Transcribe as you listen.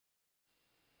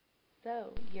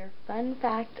So, your fun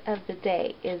fact of the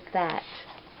day is that,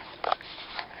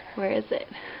 where is it?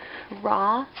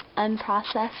 Raw,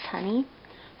 unprocessed honey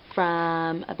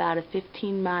from about a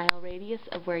 15-mile radius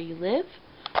of where you live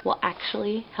will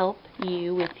actually help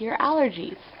you with your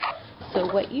allergies. So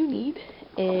what you need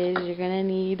is you're going to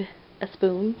need a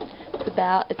spoon. It's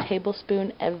about a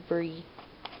tablespoon every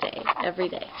day. Let me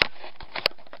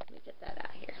get that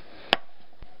out here.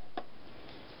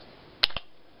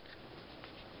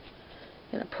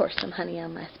 I'm going to pour some honey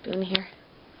on my spoon here.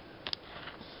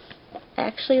 I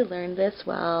actually learned this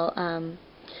while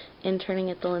interning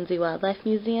at the Lindsay Wildlife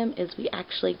Museum. We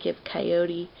actually give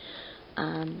Coyote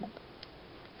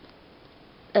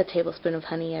a tablespoon of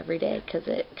honey every day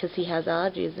because he has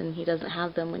allergies and he doesn't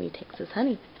have them when he takes his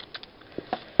honey.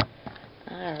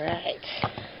 Alright.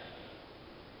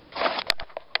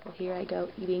 Well, here I go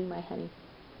eating my honey.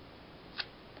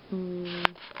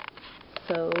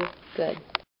 So good.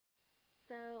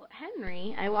 So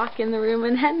Henry, I walk in the room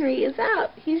and Henry is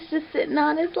out. He's just sitting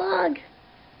on his log.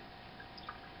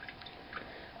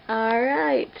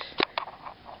 Alright.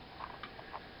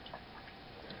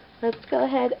 Let's go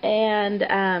ahead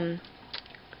and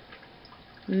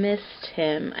mist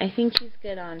him. I think he's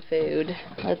good on food.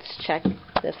 Let's check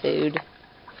the food.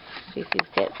 See if he's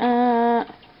good.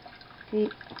 He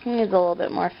needs a little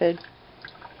bit more food.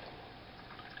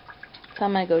 So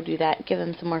I'm going to go do that. Give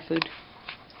him some more food.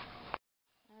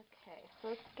 Okay, so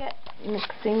let's get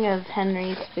mixing of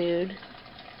Henry's food.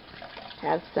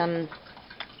 Have some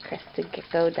crested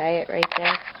gecko diet right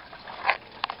there.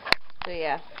 So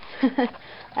yeah.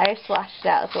 I swashed it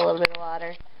out with a little bit of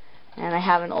water, and I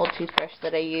have an old toothbrush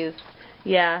that I use.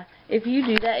 Yeah, if you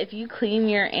do that, if you clean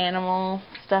your animal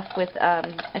stuff with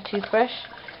a toothbrush,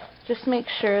 just make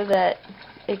sure that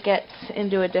it gets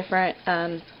into a different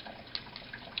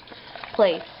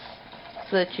place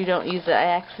so that you don't use it.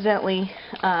 I accidentally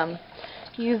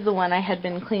used the one I had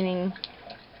been cleaning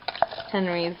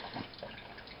Henry's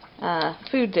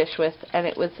food dish with, and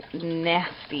it was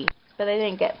nasty, but I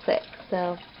didn't get sick,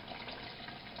 so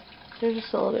there's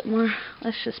just a little bit more.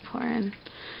 Let's just pour in.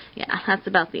 Yeah, that's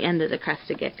about the end of the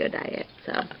crested gecko diet,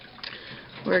 so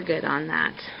we're good on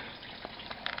that.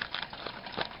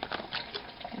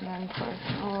 And then pour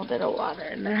a little bit of water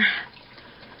in there.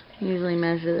 I usually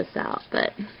measure this out,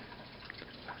 but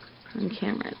on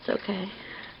camera it's okay.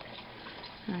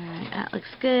 Alright, that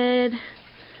looks good.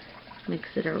 Mix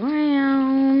it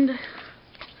around.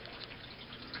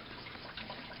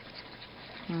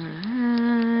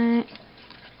 Alright.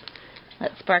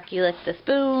 Let Sparky lick the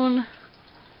spoon.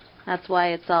 That's why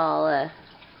it's all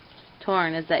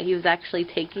torn, is that he was actually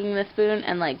taking the spoon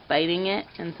and like biting it,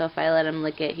 and so if I let him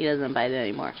lick it, he doesn't bite it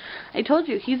anymore. I told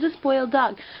you, he's a spoiled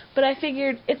dog, but I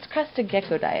figured it's crested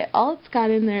gecko diet. All it's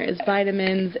got in there is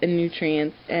vitamins and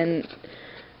nutrients, and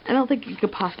I don't think it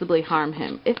could possibly harm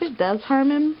him. If it does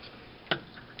harm him,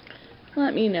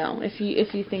 let me know. If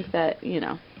you think that, you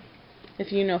know,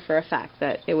 if you know for a fact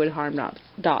that it would harm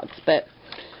dogs, but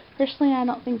personally, I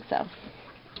don't think so.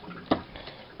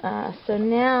 So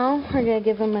now we're gonna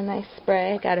give him a nice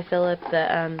spray. I gotta fill up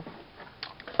the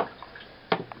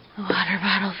water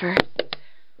bottle first.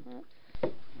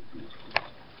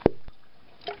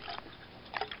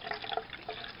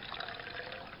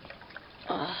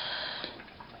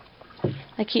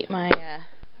 I keep my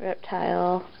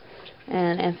reptile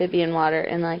and amphibian water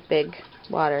in like big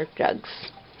water jugs.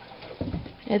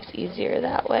 It's easier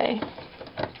that way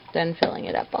than filling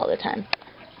it up all the time.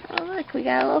 Oh look, we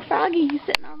got a little froggy. He's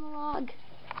sitting on the log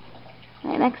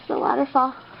right next to the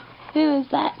waterfall. Who is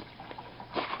that?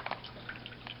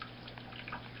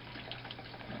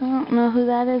 I don't know who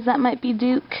that is. That might be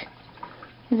Duke.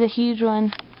 He's a huge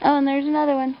one. Oh, and there's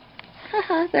another one.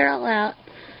 Haha, they're all out.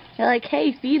 They're like,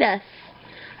 hey, feed us.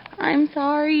 I'm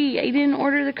sorry, I didn't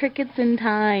order the crickets in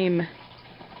time.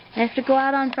 I have to go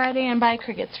out on Friday and buy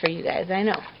crickets for you guys, I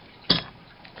know.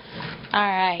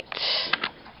 Alright.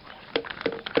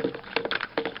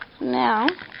 Now,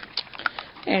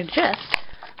 we're just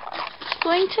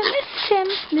going to mist him.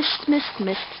 Mist, mist,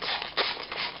 mist.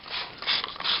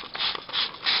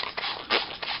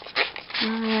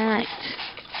 Alright.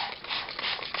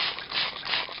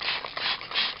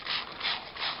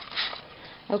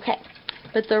 Okay.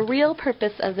 But the real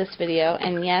purpose of this video,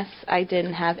 and yes, I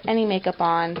didn't have any makeup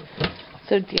on,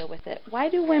 so deal with it. Why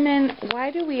do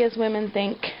we as women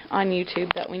think on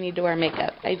YouTube that we need to wear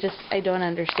makeup? I don't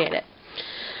understand it.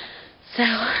 So,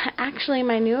 actually,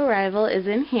 my new arrival is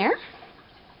in here.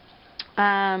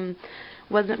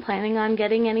 Wasn't planning on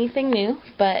getting anything new,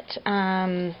 but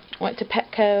went to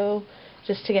Petco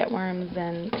just to get worms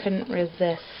and couldn't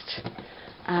resist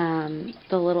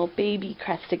the little baby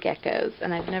crested geckos,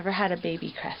 and I've never had a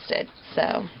baby crested,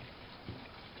 so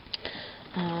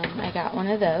I got one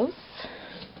of those.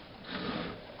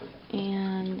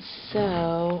 And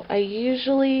so I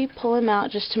usually pull him out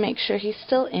just to make sure he's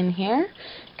still in here,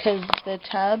 because the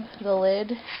tub, the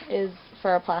lid, is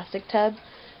for a plastic tub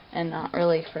and not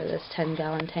really for this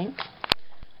 10-gallon tank.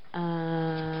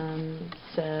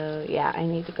 So yeah, I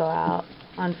need to go out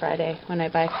on Friday. When I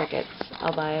buy crickets,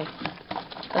 I'll buy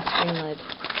a screen lid.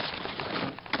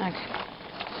 Okay.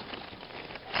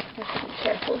 Let's be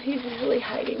careful. He's really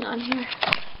hiding on here.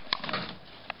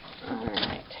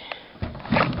 Alright.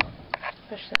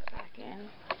 Push that back in.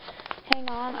 Hang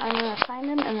on, I'm going to find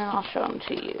him and then I'll show him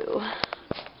to you.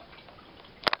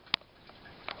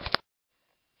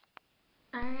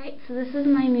 Alright, so this is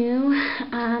my new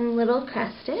little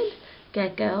crested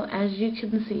gecko. As you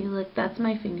can see, look, that's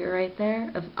my finger right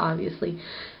there, obviously.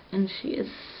 And she is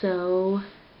so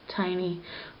tiny.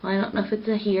 Well, I don't know if it's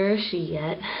a he or a she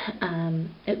yet.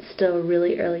 It's still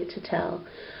really early to tell.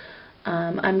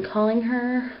 I'm calling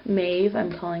her Maeve.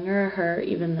 I'm calling her a her,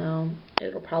 even though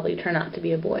it'll probably turn out to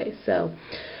be a boy. So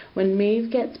when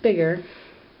Maeve gets bigger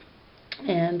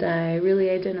and I really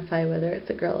identify whether it's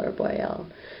a girl or a boy, I'll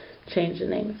change the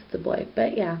name if it's a boy.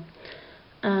 But yeah.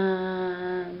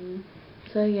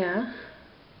 So yeah.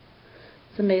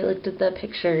 Somebody looked at the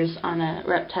pictures on a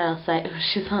reptile site.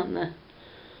 She's on the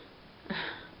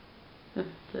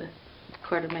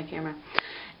cord of my camera.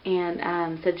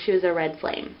 And said she was a red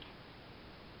flame.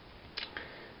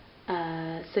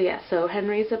 So yeah, so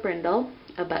Henry's a brindle,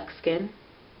 a buckskin,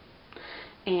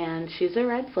 and she's a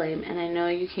red flame, and I know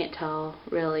you can't tell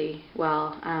really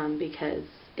well because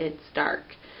it's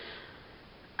dark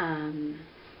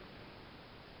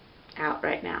out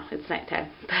right now. It's nighttime,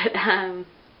 but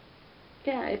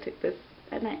yeah, I took this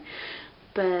at night.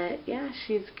 But yeah,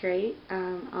 she's great.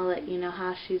 I'll let you know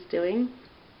how she's doing.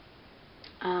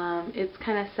 It's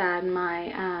kind of sad.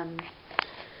 My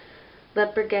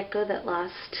leopard gecko that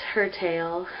lost her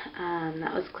tail,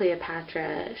 that was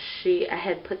Cleopatra. I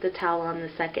had put the towel on the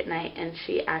second night and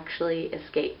she actually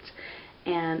escaped.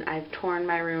 And I've torn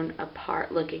my room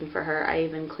apart looking for her. I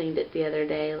even cleaned it the other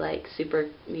day, like super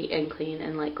neat and clean,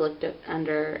 and like looked up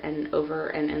under and over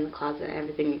and in the closet and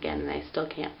everything again, and I still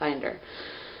can't find her.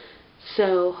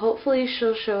 So hopefully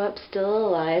she'll show up still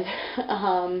alive.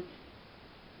 I'm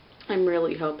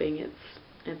really hoping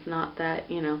it's not that,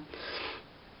 you know.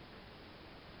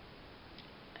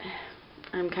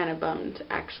 I'm kind of bummed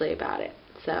actually about it.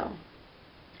 So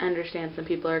I understand some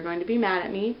people are going to be mad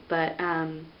at me, but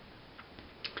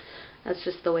that's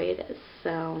just the way it is.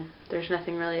 So there's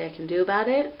nothing really I can do about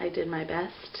it. I did my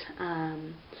best.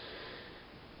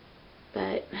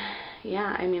 But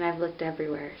yeah, I mean, I've looked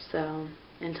everywhere. So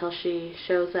until she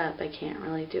shows up, I can't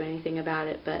really do anything about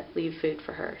it but leave food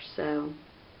for her. So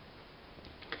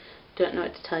don't know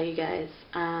what to tell you guys.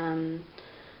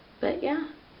 But yeah,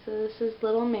 so this is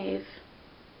little Maeve.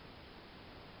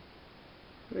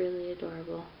 Really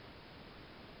adorable.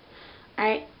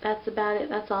 Alright, that's about it.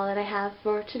 That's all that I have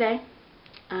for today.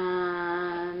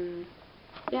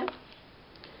 Yep.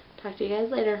 Talk to you guys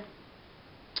later.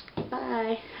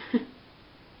 Bye.